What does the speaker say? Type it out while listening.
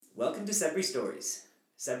Welcome to Sudbury Stories.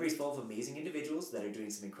 Sudbury is full of amazing individuals that are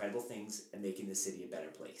doing some incredible things and making the city a better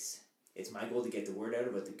place. It's my goal to get the word out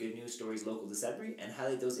about the good news stories local to Sudbury and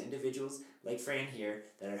highlight those individuals like Fran here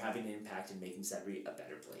that are having an impact in making Sudbury a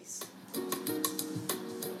better place.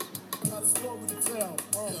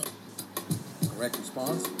 Correct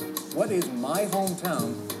response. What is my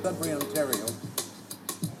hometown, Sudbury, Ontario?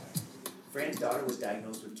 Fran's daughter was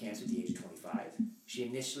diagnosed with cancer at the age of 25. She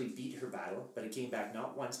initially beat her battle, but it came back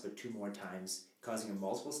not once but 2 more times, causing her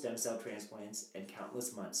multiple stem cell transplants and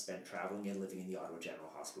countless months spent traveling and living in the Ottawa General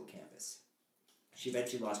Hospital campus. She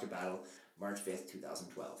eventually lost her battle March 5th,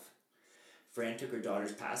 2012. Fran took her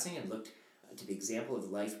daughter's passing and looked to the example of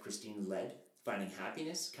life Christina led, finding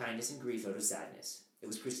happiness, kindness, and grief out of sadness. It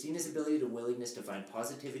was Christina's ability and willingness to find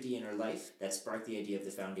positivity in her life that sparked the idea of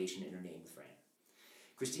the foundation in her name, Fran.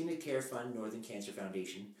 Christina Care Fund Northern Cancer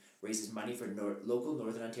Foundation raises money for local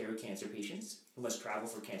Northern Ontario cancer patients who must travel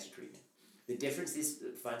for cancer treatment. The difference these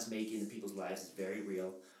funds make in the people's lives is very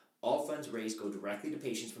real. All funds raised go directly to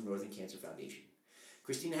patients from Northern Cancer Foundation.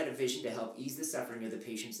 Christina had a vision to help ease the suffering of the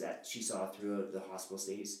patients that she saw throughout the hospital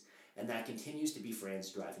stays, and that continues to be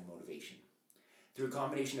Fran's driving motivation. Through a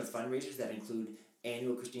combination of fundraisers that include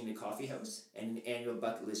annual Christina Coffee House and an annual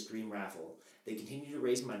Bucket List Dream Raffle, they continue to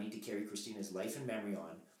raise money to carry Christina's life and memory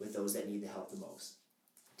on with those that need the help the most.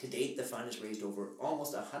 To date, the fund has raised over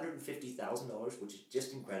almost $150,000, which is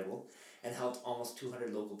just incredible, and helped almost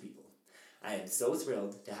 200 local people. I am so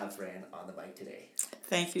thrilled to have Fran on the mic today.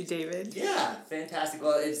 Thank you, David. Yeah, fantastic.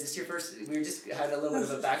 Well, is this your first? We just had a little bit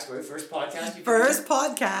of a backstory. First podcast.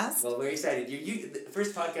 Podcast. Well, we're excited. The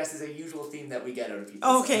first podcast is a usual theme that we get out of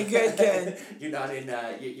people. Okay, so. Good.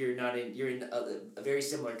 You're in a very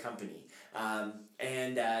similar company.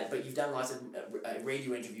 But you've done lots of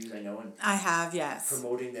radio interviews, I know, and I have, yes.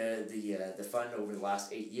 Promoting the fund over the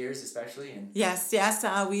last 8 years, especially, and yes.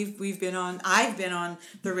 We've been on. I've been on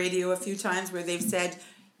the radio a few times where they've said,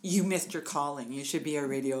 "You missed your calling. You should be a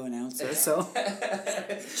radio announcer." So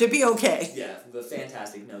should be okay. Yeah, but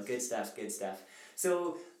fantastic. No, good stuff.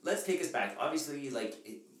 So let's take us back. Obviously,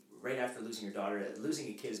 right after losing your daughter, losing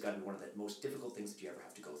a kid has got to be one of the most difficult things that you ever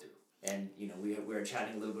have to go through. And, we were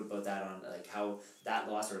chatting a little bit about that on, how that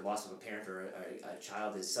loss or loss of a parent or a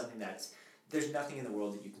child is something there's nothing in the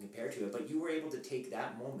world that you can compare to it, but you were able to take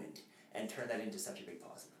that moment and turn that into such a big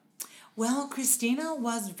positive. Well, Christina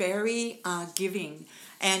was very giving,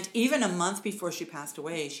 and even a month before she passed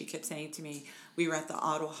away, she kept saying to me, we were at the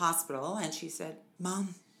Ottawa Hospital, and she said,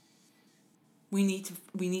 "Mom, we need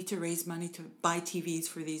to raise money to buy TVs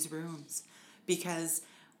for these rooms, because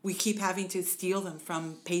we keep having to steal them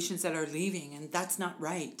from patients that are leaving, and that's not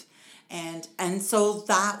right." And so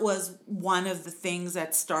that was one of the things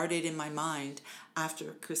that started in my mind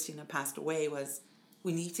after Christina passed away was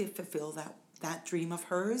we need to fulfill that dream of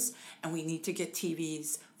hers, and we need to get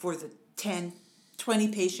TVs for the 20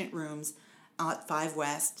 patient rooms at 5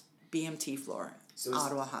 West BMT floor, so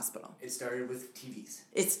Ottawa Hospital. It started with TVs.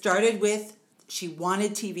 It started with she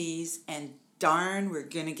wanted TVs, and darn, we're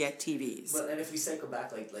gonna get TVs. Well, and if we cycle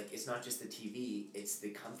back, it's not just the TV; it's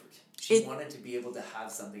the comfort. She wanted to be able to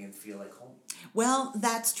have something and feel like home. Well,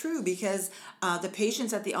 that's true, because the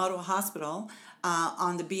patients at the Ottawa Hospital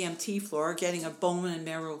on the BMT floor getting a bone and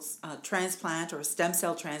marrow transplant or a stem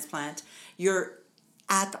cell transplant, you're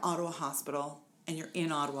at the Ottawa Hospital and you're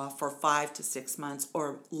in Ottawa for 5 to 6 months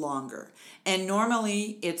or longer. And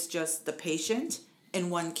normally it's just the patient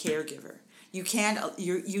and one caregiver. You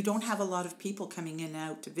don't have a lot of people coming in and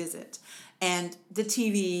out to visit. And the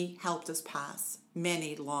TV helped us pass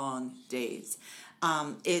many long days.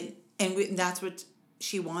 That's what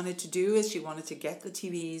she wanted to do, is she wanted to get the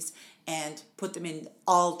TVs and put them in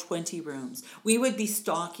all 20 rooms. We would be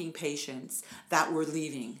stalking patients that were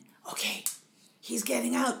leaving. Okay, he's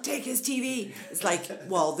getting out, take his TV. It's like,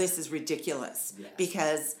 well, this is ridiculous,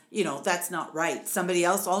 because, that's not right. Somebody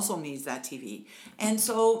else also needs that TV. And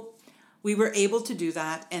so we were able to do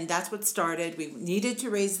that, and that's what started. We needed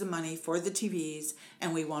to raise the money for the TVs,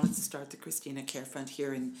 and we wanted to start the Christina Care Fund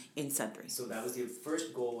here in Sudbury. So that was the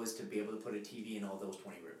first goal, was to be able to put a TV in all those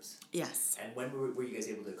 20 rooms. Yes. And when were you guys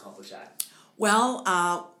able to accomplish that? Well,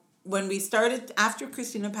 when we started, after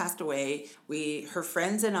Christina passed away, her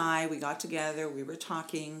friends and I, we got together, we were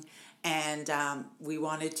talking, and we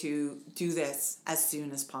wanted to do this as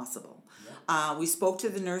soon as possible. Yeah. We spoke to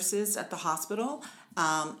the nurses at the hospital,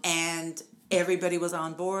 and everybody was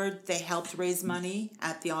on board. They helped raise money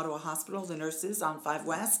at the Ottawa Hospital, the nurses on 5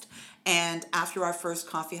 West. And after our first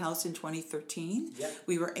coffee house in 2013,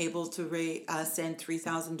 we were able to send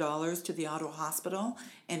 $3,000 to the Ottawa Hospital.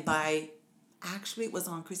 And actually it was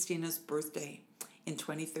on Christina's birthday in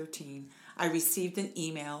 2013, I received an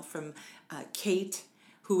email from Kate,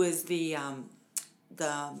 who is the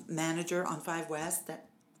manager on 5 West, that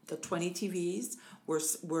the 20 TVs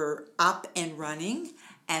were up and running,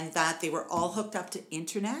 and that they were all hooked up to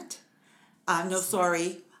internet.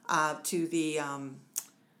 To the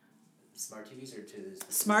Smart TVs or to the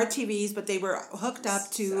smart TVs, but they were hooked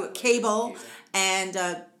up to satellite cable, and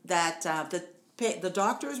the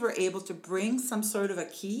doctors were able to bring some sort of a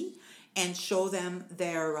key and show them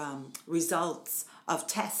their results of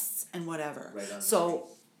tests and whatever. Right on. So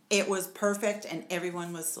it was perfect, and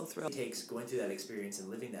everyone was so thrilled. It takes going through that experience and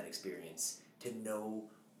living that experience to know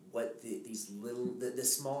what the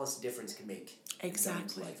smallest difference can make in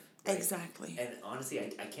someone's Exactly. life. Right? Exactly. And honestly,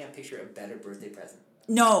 I can't picture a better birthday present.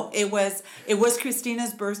 No, it was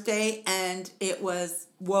Christina's birthday, and it was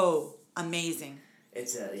amazing.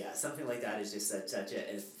 It's something like that is just such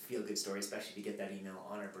a feel good story, especially to get that email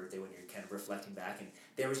on our birthday when you're kind of reflecting back, and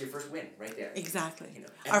there was your first win right there. Exactly. You know,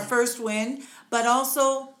 our first win, but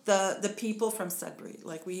also the people from Sudbury.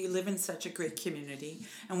 Like, we live in such a great community,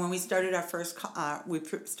 and when we started our first,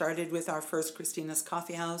 started with our first Christina's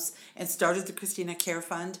Coffee House and started the Christina Care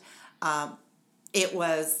Fund.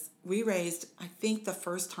 We raised, I think, the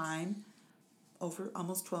first time over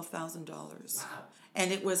almost $12,000. Wow.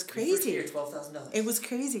 And it was First crazy. year, $12,000. It was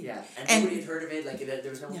crazy. Yeah, and And- nobody had heard of it. Like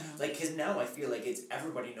there was no Yeah. because now I feel like it's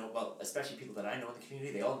everybody know. Well, especially people that I know in the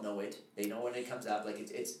community, they all know it. They know when it comes up. Like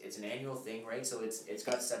it's an annual thing, right? So it's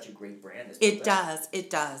got such a great brand. It does.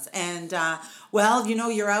 And,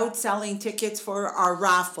 you're out selling tickets for our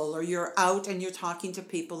raffle, or you're out and you're talking to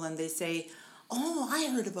people and they say, oh, I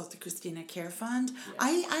heard about the Christina Care Fund.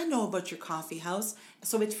 Yeah. I know about your coffee house.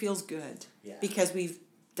 So it feels good because we've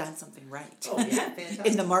done something right Oh, yeah, fantastic.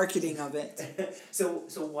 in the marketing of it. So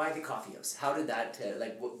why the coffee house? How did that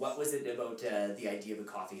what was it about the idea of a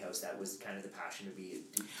coffee house that was kind of the passion to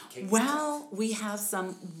kick this off? Well, we have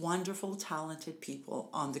some wonderful, talented people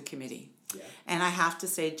on the committee. Yeah. And I have to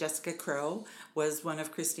say, Jessica Crow was one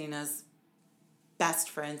of Christina's best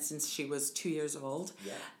friends since she was 2 years old.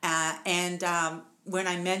 Yeah. When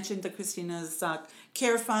I mentioned the Christina's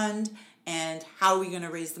Care Fund and how are we going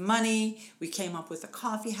to raise the money, we came up with a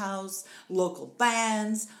coffee house, local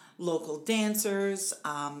bands, local dancers,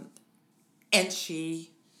 and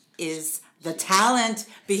she is the talent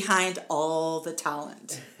behind all the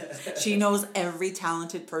talent. She knows every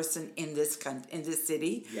talented person in this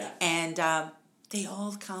city. Yeah. And they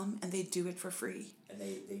all come and they do it for free. And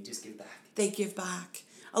they just give back. They give back.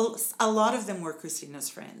 A lot of them were Christina's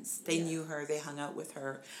friends. They Yeah. knew her. They hung out with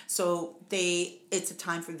her. So it's a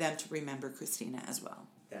time for them to remember Christina as well.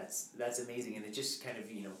 That's amazing, and it just kind of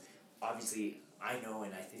obviously I know,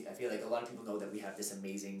 and I feel like a lot of people know that we have this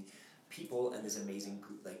amazing people and this amazing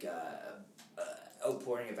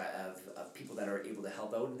outpouring of people that are able to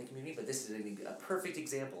help out in the community. But this is a perfect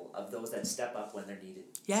example of those that step up when they're needed.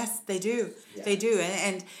 Yes, they do. Yeah. They do.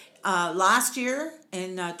 And last year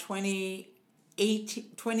in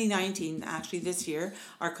 2019, actually this year,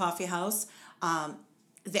 our coffee house,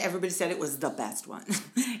 everybody said it was the best one.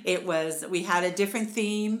 We had a different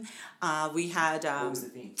theme. We had... What was the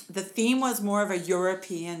theme? The theme was more of a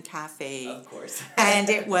European cafe. Of course. And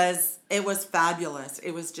it was fabulous.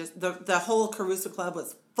 It was just, the whole Caruso Club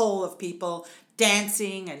was full of people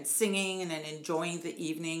dancing and singing and enjoying the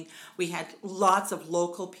evening. We had lots of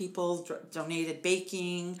local people donated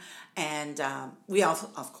baking, and we also,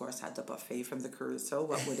 of course, had the buffet from the Caruso.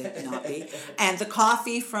 What would it not be? And the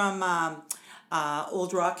coffee from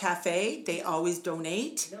Old Rock Cafe, they always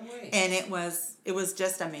donate. No way. And it was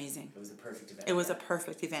just amazing. It was a perfect event. It was a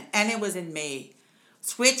perfect event. And it was in May.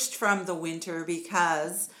 Switched from the winter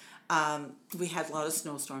because we had a lot of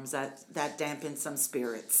snowstorms that dampened some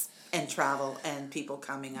spirits and travel and people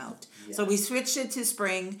coming out. Yeah. So we switched it to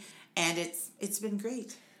spring, and it's been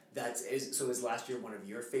great. So is last year one of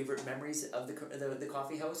your favorite memories of the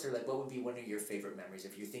coffee house, or what would be one of your favorite memories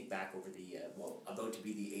if you think back over the about to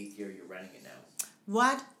be the 8th year you're running it now?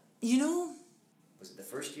 What Was it the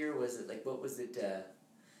first year? Was it what was it?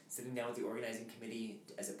 Sitting down with the organizing committee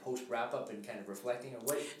as a post wrap up and kind of reflecting, or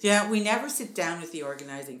what? Yeah, we never sit down with the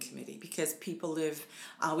organizing committee because people live.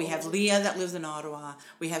 We have Leah that lives in Ottawa.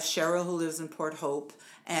 We have Cheryl who lives in Port Hope,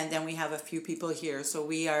 and then we have a few people here. So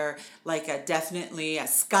we are definitely a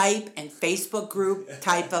Skype and Facebook group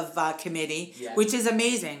type of committee, Yeah. which is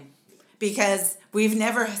amazing because we've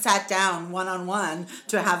never sat down one-on-one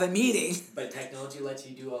to have a meeting. But technology lets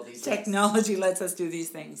you do all these things. Technology lets us do these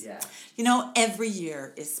things. Yeah. Every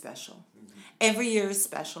year is special. Mm-hmm. Every year is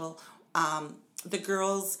special. The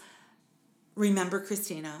girls remember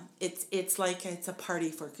Christina. It's like it's a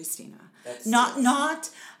party for Christina. That's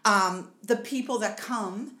Not the people that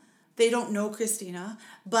come They don't know Christina,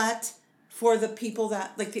 but for the people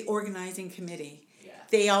that, like the organizing committee,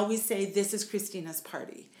 they always say, this is Christina's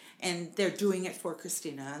party. And they're doing it for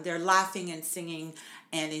Christina. And they're laughing and singing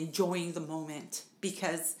and enjoying the moment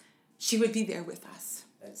because she would be there with us.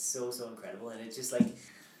 That's so incredible. And it's just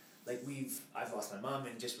I've lost my mom,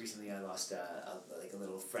 and just recently I lost a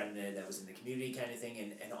little friend that was in the community kind of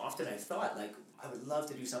thing. And often I've thought, like, I would love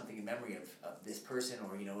to do something in memory of this person,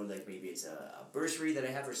 or, like maybe it's a bursary that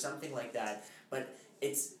I have or something like that. But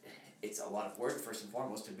it's a lot of work, first and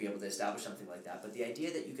foremost, to be able to establish something like that. But the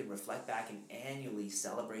idea that you can reflect back and annually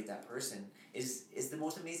celebrate that person is the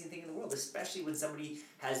most amazing thing in the world, especially when somebody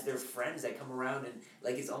has their friends that come around and,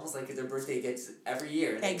 like, it's almost like their birthday gets every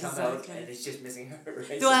year and they come out and it's just missing her,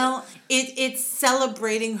 right? Well, it's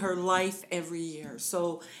celebrating her life every year.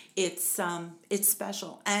 So it's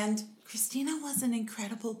special. And Christina was an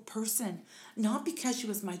incredible person, not because she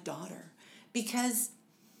was my daughter, because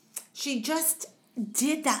she just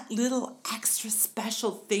did that little extra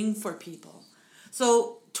special thing for people.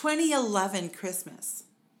 So 2011 Christmas,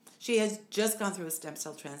 she has just gone through a stem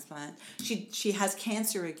cell transplant. She has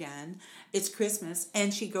cancer again. It's Christmas,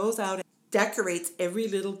 and she goes out and decorates every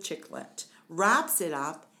little chiclet, wraps it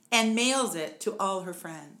up, and mails it to all her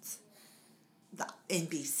friends. In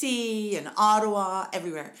BC, in Ottawa,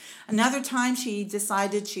 everywhere. Another time she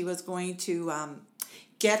decided she was going to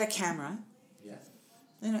get a camera. Yeah.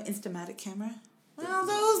 Instamatic camera. Well,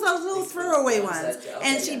 those little throwaway ones.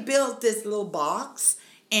 And she built this little box,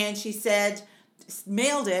 and she said,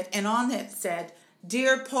 mailed it, and on it said,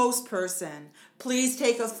 "Dear post person, please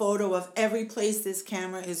take a photo of every place this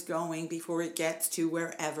camera is going before it gets to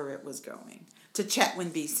wherever it was going, to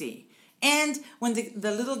Chetwynd, BC." And when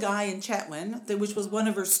the little guy in Chetwynd, which was one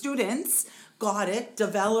of her students, got it,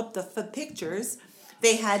 developed the pictures,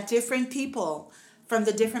 they had different people from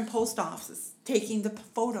the different post offices taking the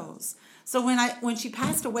photos. So when she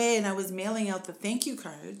passed away and I was mailing out the thank you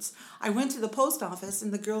cards, I went to the post office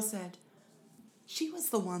and the girl said, "She was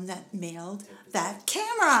the one that mailed that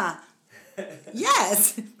camera."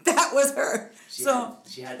 Yes, that was her.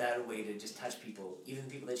 She had that way to just touch people, even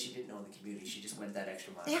people that she didn't know in the community. She just went that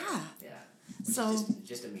extra mile. Yeah. So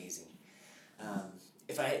just amazing.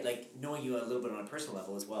 If I knowing you a little bit on a personal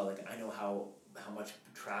level as well, like I know how much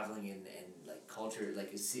traveling and like culture,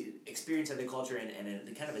 like experience of the culture and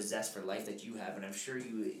the kind of a zest for life that you have, and I'm sure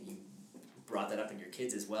you brought that up in your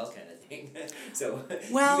kids as well, kind of thing. So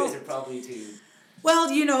you guys are probably too. Well,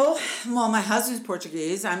 my husband's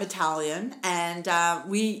Portuguese, I'm Italian, and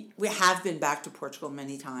we have been back to Portugal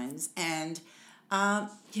many times, and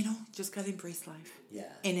just gotta embrace life. Yeah.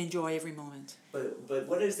 And enjoy every moment. But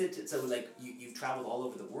what is it? So you've traveled all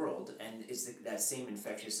over the world, and is that same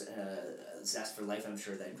infectious zest for life, I'm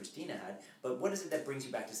sure, that Christina had. But what is it that brings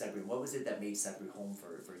you back to Sudbury? What was it that made Sudbury home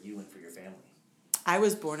for you and for your family? I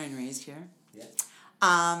was born and raised here.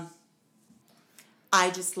 Yeah. I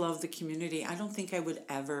just love the community. I don't think I would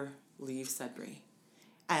ever leave Sudbury.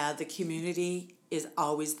 The community is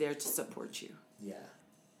always there to support you. Yeah.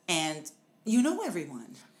 And you know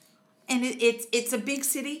everyone. And it's a big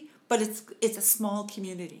city, but it's a small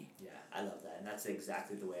community. Yeah, I love that. And that's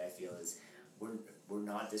exactly the way I feel is we're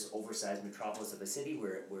not this oversized metropolis of a city.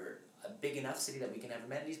 We're a big enough city that we can have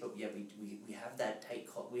amenities, but yet we have that tight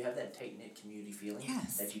knit community feeling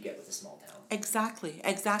that you get with a small town. Exactly.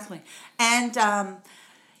 And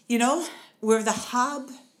we're the hub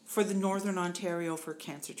for the Northern Ontario for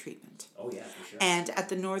cancer treatment. Oh yeah, for sure. And at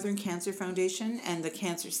the Northern Cancer Foundation and the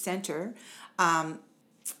Cancer Centre,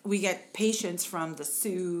 we get patients from the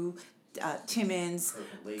Sioux, Timmins,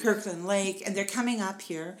 Kirkland Lake, and they're coming up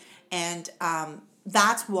here, and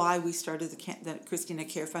that's why we started the Christina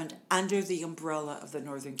Care Fund under the umbrella of the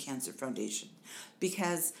Northern Cancer Foundation,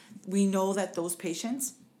 because we know that those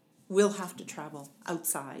patients will have to travel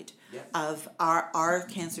outside of our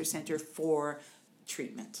cancer center for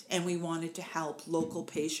treatment, and we wanted to help local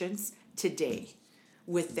patients today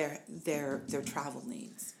with their travel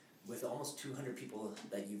needs. With almost 200 people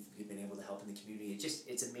that you've been able to help in the community,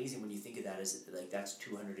 it's amazing when you think of that as that's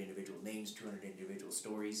 200 individual names, 200 individual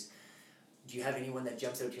stories. Do you have anyone that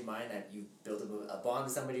jumps out to your mind that you built a bond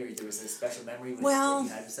with somebody, or there was a special memory that you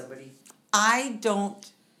had with somebody? I don't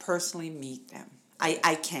personally meet them.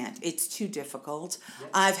 I can't. It's too difficult. Yeah.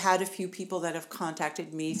 I've had a few people that have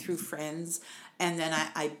contacted me through friends, and then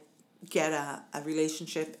I get a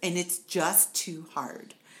relationship, and it's just too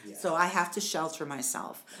hard. Yeah. So I have to shelter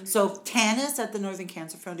myself. So Tanis at the Northern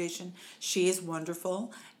Cancer Foundation, she is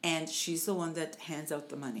wonderful, and she's the one that hands out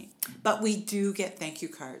the money. But we do get thank you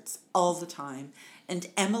cards all the time. And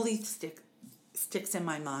Emily sticks in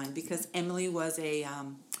my mind because Emily was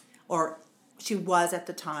she was at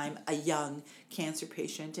the time a young cancer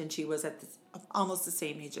patient, and she was at almost the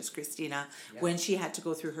same age as Christina when she had to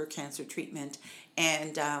go through her cancer treatment.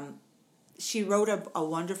 And she wrote a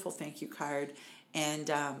wonderful thank you card, and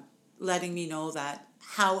letting me know that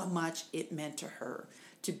how much it meant to her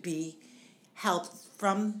to be helped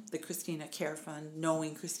from the Christina Care Fund,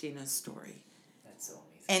 knowing Christina's story. That's so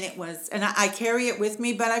amazing. And it was, and I carry it with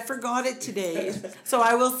me, but I forgot it today, so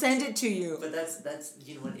I will send it to you. But that's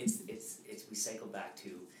you know what, it's we cycle back to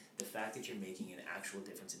the fact that you're making an actual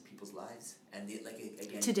difference in people's lives, and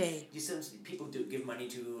again Today. People do give money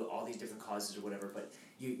to all these different causes or whatever, but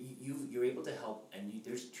you're able to help, and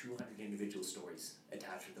there's 200 individual stories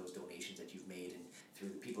attached to those donations that you've made, and through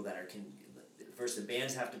the people that first the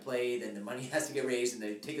bands have to play, then the money has to get raised, and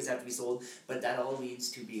the tickets have to be sold, but that all leads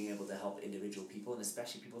to being able to help individual people, and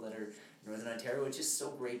especially people that are Northern Ontario. It's just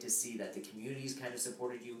so great to see that the community's kind of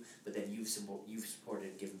supported you, but then you've supported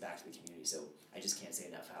and given back to the community. So I just can't say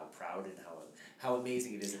enough how proud and how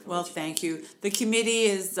amazing it is. Well, thank you. The committee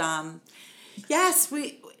is, yes,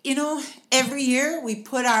 every year we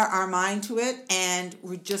put our mind to it, and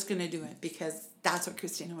we're just going to do it because that's what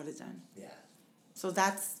Christina would have done. Yeah. So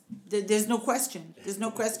there's no question. There's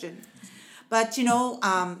no question. But,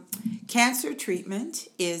 cancer treatment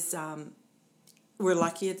is, we're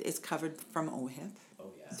lucky it's covered from OHIP.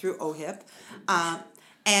 Oh, yeah. Through OHIP.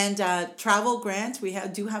 And travel grants, we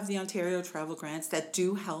do have the Ontario travel grants that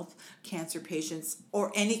do help cancer patients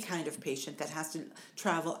or any kind of patient that has to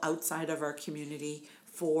travel outside of our community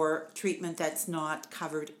for treatment that's not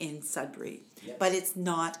covered in Sudbury. Yep. But it's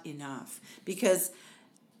not enough because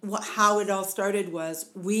how it all started was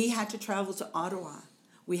we had to travel to Ottawa.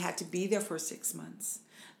 We had to be there for 6 months.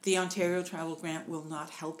 The Ontario travel grant will not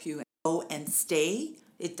help you go and stay.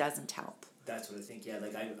 It doesn't help. That's what I think, yeah.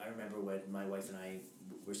 I remember when my wife and I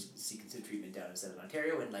were seeking some treatment down in Southern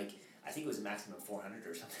Ontario, and I think it was a maximum of 400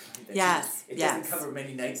 or something like that. Yes, It doesn't cover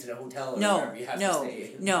many nights in a hotel or No. wherever you have to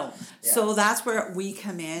stay. Yeah. So that's where we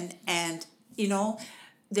come in, and,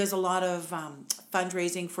 there's a lot of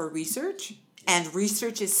fundraising for research, and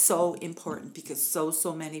research is so important because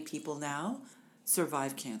so many people now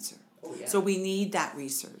survive cancer. Oh, yeah. So we need that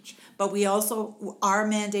research. But we also, our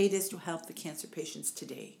mandate is to help the cancer patients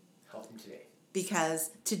today. Help them today.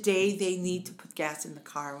 Because today they need to put gas in the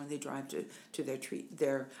car when they drive to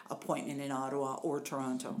their appointment in Ottawa or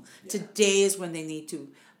Toronto. Yeah. Today is when they need to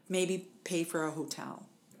maybe pay for a hotel.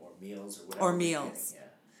 Or meals or whatever. Or meals.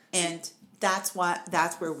 And that's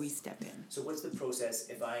where we step in. So what's the process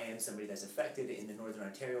if I am somebody that's affected in the Northern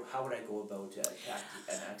Ontario? How would I go about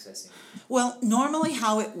accessing? Well, normally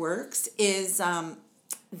how it works is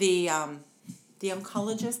the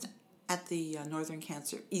oncologist at the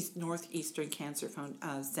Northeastern Cancer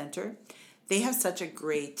Center, they have such a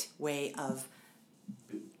great way of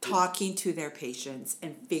talking to their patients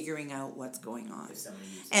and figuring out what's going on.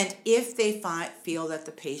 And if they feel that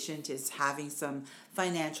the patient is having some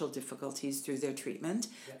financial difficulties through their treatment,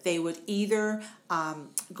 they would either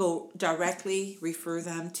go directly refer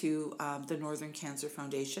them to the Northern Cancer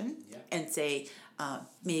Foundation and say,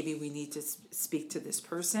 maybe we need to speak to this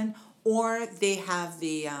person, or they have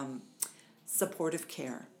the supportive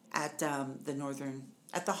care at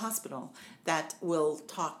the hospital that will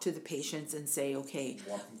talk to the patients and say, okay,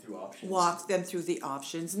 walk them through the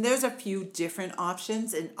options. And there's a few different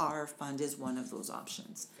options, and our fund is one of those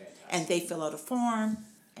options. Fantastic. And they fill out a form,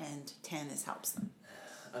 and Tanis helps them.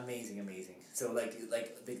 Amazing. So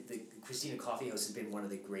the Christina Coffee House has been one of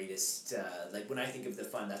the greatest. When I think of the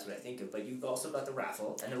fund, that's what I think of. But you've also got the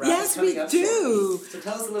raffle, and the raffle's coming up shortly. Yes, we do. So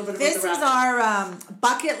tell us a little bit about the raffle. This is our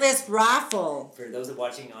bucket list raffle. For those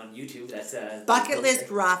watching on YouTube, that's bucket list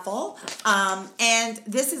raffle, and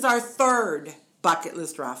this is our third bucket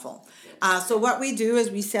list raffle. So what we do is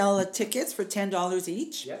we sell tickets for $10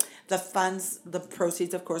 each. Yep. The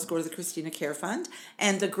proceeds, of course, go to the Christina Care Fund.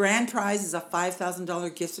 And the grand prize is a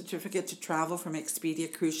 $5,000 gift certificate to travel from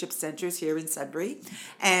Expedia Cruise Ship Centers here in Sudbury.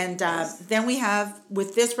 And then we have,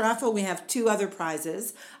 with this raffle, we have two other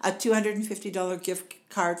prizes. A $250 gift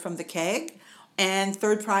card from the Keg. And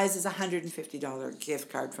third prize is a $150 gift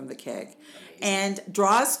card from the Keg. Amazing. And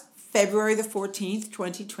draws February the 14th,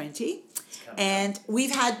 2020. And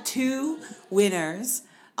we've had two winners.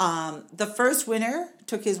 The first winner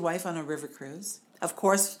took his wife on a river cruise. Of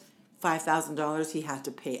course, $5,000 he had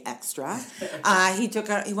to pay extra.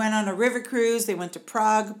 He went on a river cruise. They went to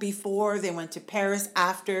Prague before. They went to Paris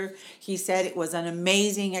after. He said it was an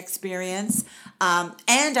amazing experience.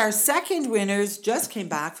 And our second winners just came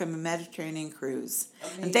back from a Mediterranean cruise.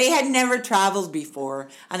 Amazing. And they had never traveled before.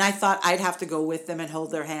 And I thought I'd have to go with them and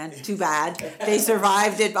hold their hand. Too bad. They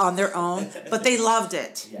survived it on their own. But they loved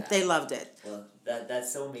it. Yeah. They loved it. Well,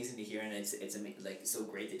 that's so amazing to hear. And it's like so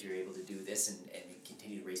great that you're able to do this and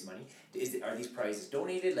continue to raise money. Are these prizes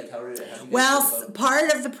donated? Like how do you guys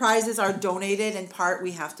part of the prizes are donated and part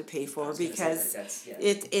we have to pay for because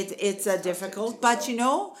it's a difficult. But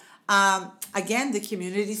again, the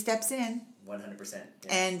community steps in. 100%.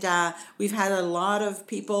 Yeah. And we've had a lot of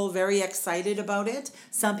people very excited about it.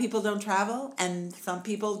 Some people don't travel, and some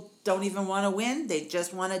people don't even want to win. They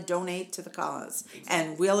just want to donate to the cause,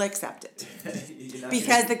 and we'll accept it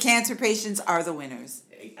because the cancer patients are the winners.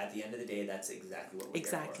 At the end of the day, that's exactly what we're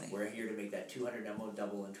here for. We're here to make that 200 demo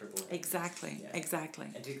double and triple. Exactly. And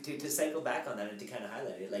to cycle back on that and to kind of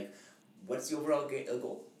highlight it, like, what's the overall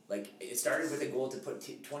goal? Like, it started with a goal to put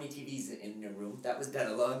 20 TVs in a room. That was done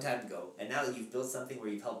a long time ago. And now that you've built something where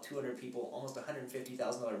you've helped 200 people, almost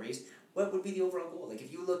 $150,000 raise, what would be the overall goal? Like,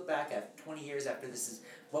 if you look back at 20 years after this,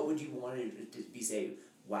 what would you want it to be say,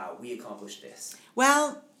 wow, we accomplished this?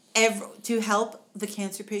 Well, to help the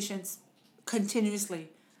cancer patients continuously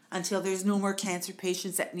until there's no more cancer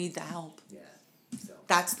patients that need the help. Yeah. So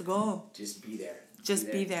that's the goal. Just be there.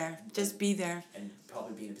 Just be there. Just be there. And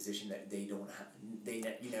probably be in a position that they don't have.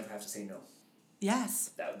 You never have to say no.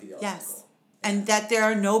 Yes. That would be the ultimate goal. And that there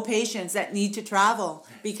are no patients that need to travel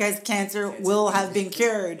because cancer will have been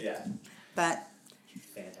cured. Yeah. But.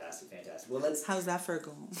 Fantastic. Well, how's that for a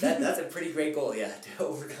goal? That's a pretty great goal, yeah, to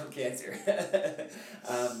overcome cancer.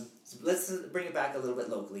 So let's bring it back a little bit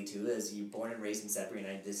locally too. As you're born and raised in Sudbury,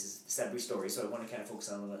 and this is the Sudbury story, so I want to kind of focus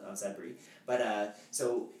on Sudbury. But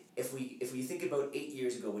so if we think about 8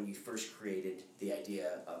 years ago when you first created the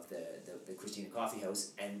idea of the Christina Coffee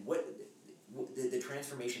House, and what the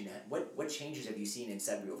transformation, what changes have you seen in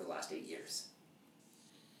Sudbury over the last 8 years?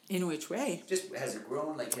 In which way? Just has it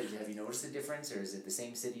grown? Like, have you noticed the difference, or is it the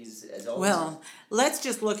same cities as always? Well, let's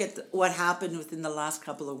just look at what happened within the last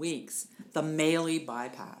couple of weeks. The Maley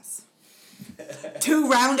bypass. 2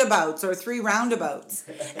 roundabouts or 3 roundabouts.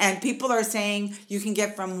 And people are saying you can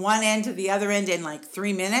get from one end to the other end in like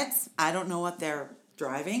 3 minutes. I don't know what they're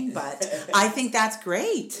driving, but I think that's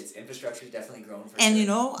great. Its infrastructure has definitely grown. And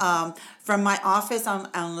sure. From my office on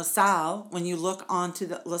LaSalle, when you look onto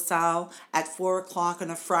the LaSalle at 4:00 on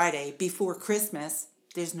a Friday before Christmas,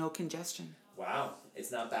 there's no congestion. Wow.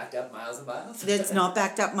 It's not backed up miles and miles? It's not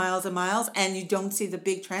backed up miles and miles, and you don't see the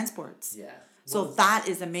big transports. Yeah. So that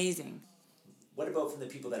is amazing. What about from the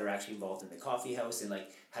people that are actually involved in the coffee house? And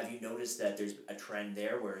have you noticed that there's a trend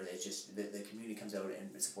there where it's just the community comes out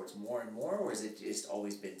and supports more and more, or has it just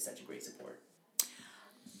always been such a great support?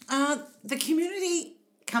 The community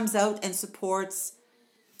comes out and supports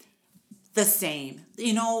the same,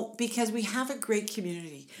 because we have a great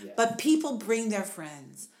community. Yeah. But people bring their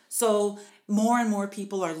friends. So more and more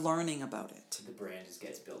people are learning about it. The brand just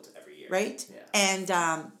gets built every year. Right? Yeah.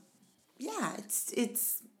 And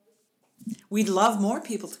it's we'd love more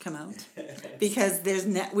people to come out because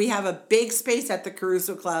we have a big space at the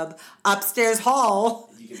Caruso Club upstairs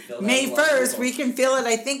hall. May 1st, we can fill it.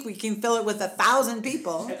 I think we can fill it with 1,000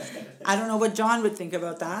 people. I don't know what John would think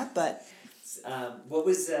about that, but what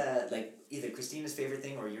was either Christina's favorite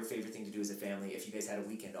thing or your favorite thing to do as a family if you guys had a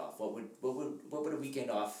weekend off? What would a weekend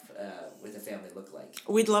off with a family look like?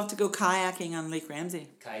 We'd love to go kayaking on Lake Ramsey.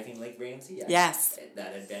 Kayaking Lake Ramsey? Yeah. Yes.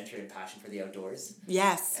 That adventure and passion for the outdoors?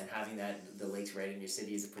 Yes. And having the lakes right in your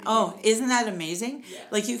city is a pretty isn't that amazing? Yeah.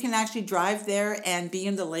 Like you can actually drive there and be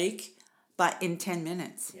in the lake, but in 10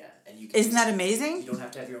 minutes. Yeah. Isn't that amazing? You don't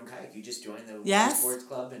have to have your own kayak. You just join the sports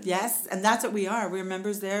club. And that's what we are. We're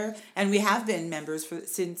members there, and we have been members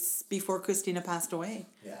since before Christina passed away.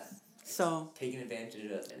 Yeah. So taking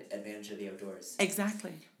advantage of the outdoors.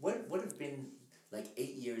 Exactly. What would have been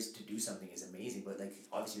 8 years to do something is amazing, but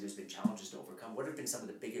obviously there's been challenges to overcome. What have been some of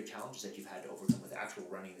the bigger challenges that you've had to overcome with actual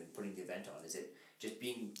running and putting the event on? Is it just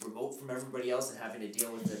being remote from everybody else and having to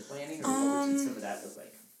deal with the planning, or what would some of that look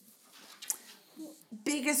like?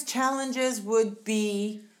 Biggest challenges would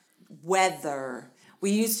be weather.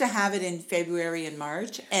 We used to have it in February and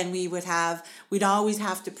March, and we'd always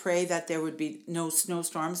have to pray that there would be no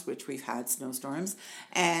snowstorms, which we've had snowstorms,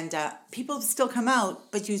 and people still come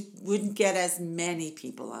out, but you wouldn't get as many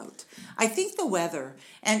people out. I think the weather,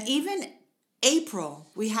 and even April,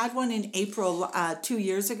 we had one in April 2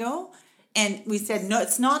 years ago, and we said, no,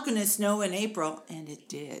 it's not going to snow in April, and it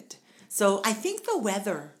did. So I think the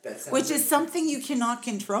weather, That sounds which is like- something you cannot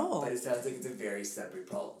control. But it sounds like it's a very Sudbury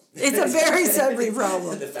problem. It's a very Sudbury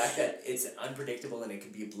problem. The fact that it's unpredictable and it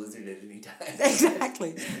could be a blizzard at any time.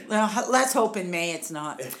 Exactly. Well, let's hope in May it's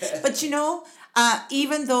not. But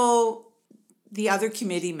even though the other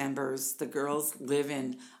committee members, the girls, live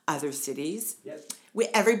in other cities, Yep.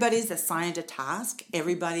 everybody's assigned a task.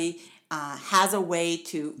 Everybody has a way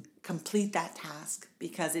to complete that task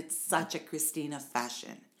because it's such a Christina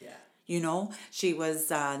fashion. Yeah. She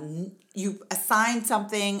was, you assigned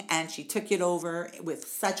something and she took it over with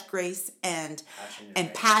such grace and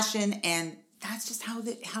passion, and that's just how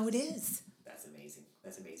it is. That's amazing.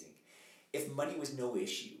 That's amazing. If money was no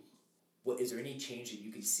issue, is there any change that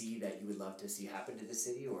you could see that you would love to see happen to the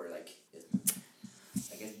city? Or I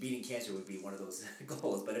guess beating cancer would be one of those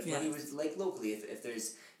goals. But if money was locally, if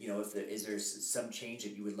there's is there some change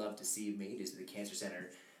that you would love to see made? Is the cancer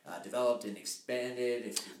center developed and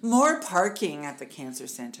expanded? More parking at the cancer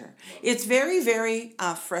center. It's very, very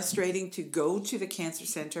frustrating to go to the cancer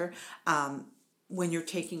center when you're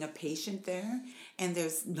taking a patient there, and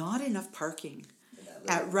there's not enough parking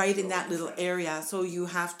in that little area. So you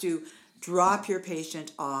have to drop your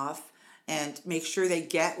patient off and make sure they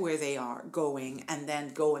get where they are going, and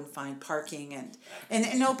then go and find parking. And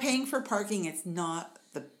paying for parking is not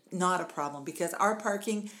a problem, because our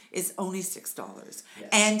parking is only $6. Yeah.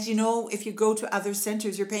 And if you go to other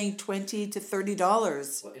centers, you're paying $20 to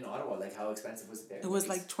 $30. Well, in Ottawa, how expensive was it there? It was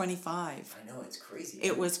like $25. I know, it's crazy.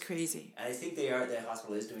 It was crazy. And I think the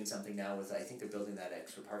hospital is doing something now with, I think they're building that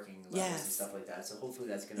extra parking levels and stuff like that. So hopefully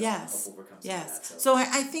that's going to help overcome some of that. So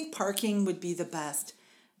I think parking would be the best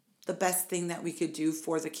thing that we could do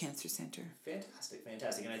for the cancer center.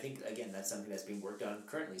 Fantastic. And I think, again, that's something that's being worked on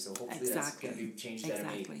currently. So hopefully that's going to be changed that are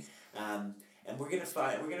made. And we're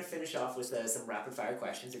gonna finish off with some rapid fire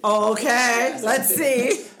questions. Okay, let's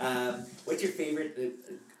see. What's your favorite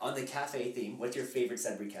on the cafe theme? What's your favorite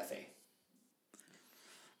Sudbury cafe?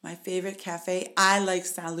 My favorite cafe, I like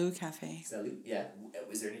Salut Cafe. Salut, yeah.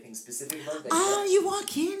 Was there anything specific about that? You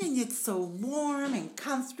walk in and it's so warm and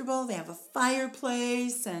comfortable. They have a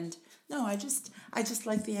fireplace, and I just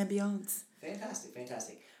like the ambiance.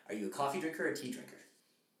 Fantastic. Are you a coffee drinker or a tea drinker?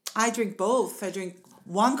 I drink both. I drink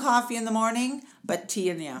one coffee in the morning, but tea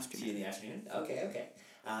in the afternoon. Tea in the afternoon? Okay.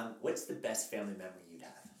 What's the best family memory you'd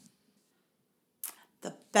have?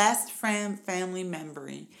 The best family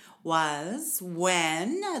memory was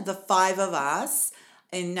when the five of us,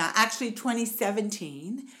 in actually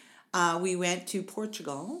 2017, we went to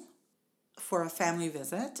Portugal for a family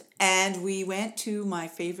visit, and we went to my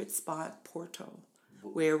favorite spot, Porto,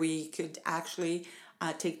 where we could actually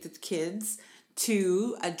take the kids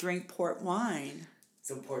to drink port wine.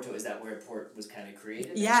 So Porto, is that where port was kind of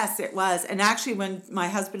created? Yes, it was. And actually, when my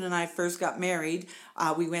husband and I first got married,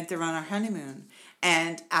 we went there on our honeymoon.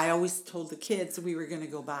 And I always told the kids we were going to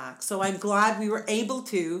go back. So I'm glad we were able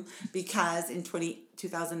to, because in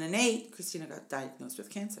 2008, Christina got diagnosed with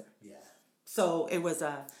cancer. Yeah. So it was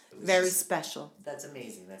very special. That's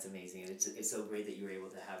amazing. And it's so great that you were able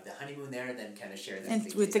to have the honeymoon there and then kind of share that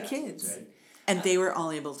and with the kids. Right? And they were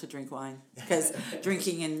all able to drink wine, because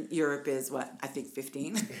drinking in Europe is, I think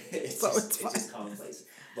 15. It's just commonplace.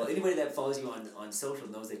 Well, anybody that follows you on social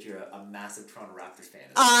knows that you're a massive Toronto Raptors fan.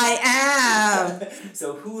 I am!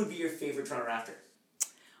 So who would be your favorite Toronto Raptor?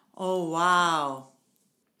 Oh, wow.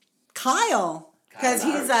 Kyle. Because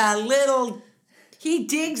he's he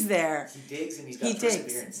digs there. He digs, and he's got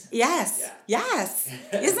perseverance. Yes. Yeah. Yes.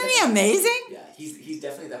 Isn't he amazing? Yeah, he's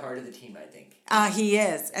definitely the heart of the team, I think. He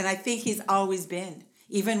is, and I think he's always been,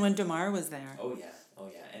 even when DeMar was there. Oh yeah,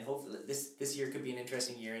 and hopefully this year could be an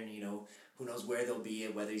interesting year, and who knows where they'll be,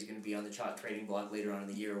 whether he's going to be on the chalk trading block later on in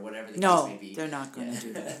the year or whatever the case may be. No, they're not going to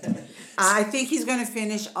do that. I think he's going to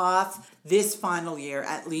finish off this final year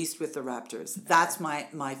at least with the Raptors. That's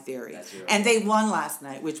my theory. And they won last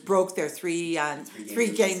night, which broke their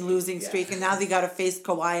three-game losing streak, and now they got to face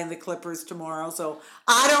Kawhi and the Clippers tomorrow. So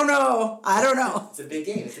I don't know. It's a big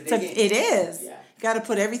game. It is. Yeah. Got to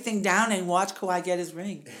put everything down and watch Kawhi get his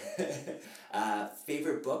ring.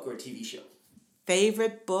 Favorite book or TV show?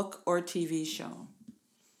 Favorite book or TV show?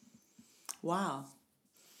 Wow.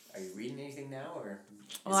 Are you reading anything now, or?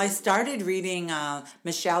 Well, I started reading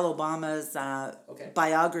Michelle Obama's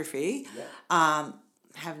biography. Yeah.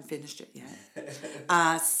 Haven't finished it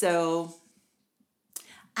yet. So,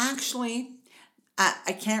 actually,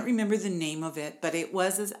 I can't remember the name of it, but it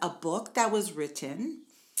was a book that was written.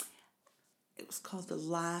 It was called The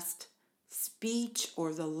Last speech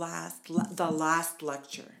or the last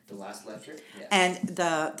lecture. The last lecture? Yeah. And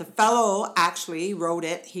the fellow actually wrote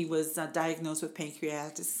it. He was diagnosed with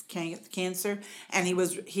pancreatic cancer, and he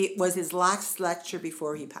was his last lecture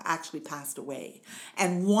before he actually passed away.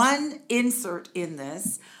 And one insert in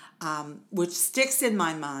this, which sticks in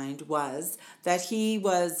my mind, was that he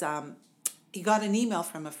got an email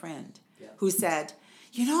from a friend who said,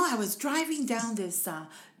 I was driving down this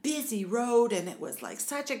busy road, and it was like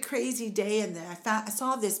such a crazy day, and then I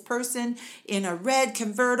saw this person in a red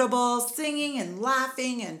convertible singing and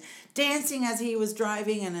laughing and dancing as he was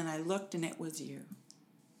driving, and then I looked and it was you.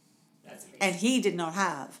 That's amazing. And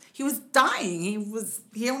he was dying.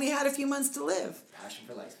 He only had a few months to live. Passion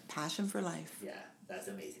for life. Passion for life. Yeah, that's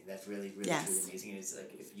amazing. That's really, really, Yes. really amazing. And it's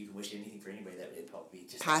like, if you can wish anything for anybody, that would probably be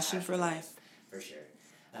just Passion for life. For sure.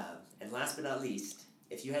 And last but not least,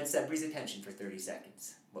 if you had Sabri's attention for 30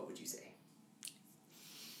 seconds, what would you say?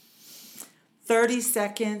 30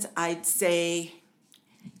 seconds, I'd say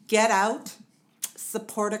get out,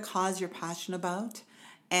 support a cause you're passionate about,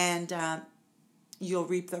 and you'll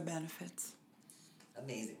reap the benefits.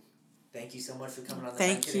 Amazing. Thank you so much for coming on the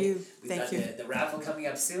Thank night today. you. We've Thank got you. the raffle coming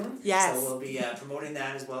up soon. Yes. So we'll be promoting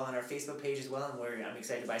that as well on our Facebook page as well, and I'm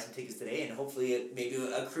excited to buy some tickets today, and hopefully maybe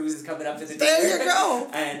a cruise is coming up in the There future. you go.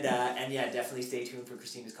 And yeah, definitely stay tuned for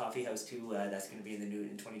Christina's Coffee House too. That's going to be in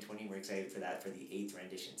 2020. We're excited for that for the 8th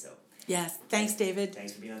rendition. So Yes. Thanks, David.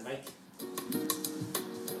 thanks for being on the mic.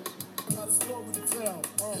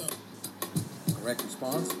 Correct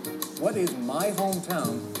response. What is my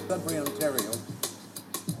hometown, Sudbury, Ontario,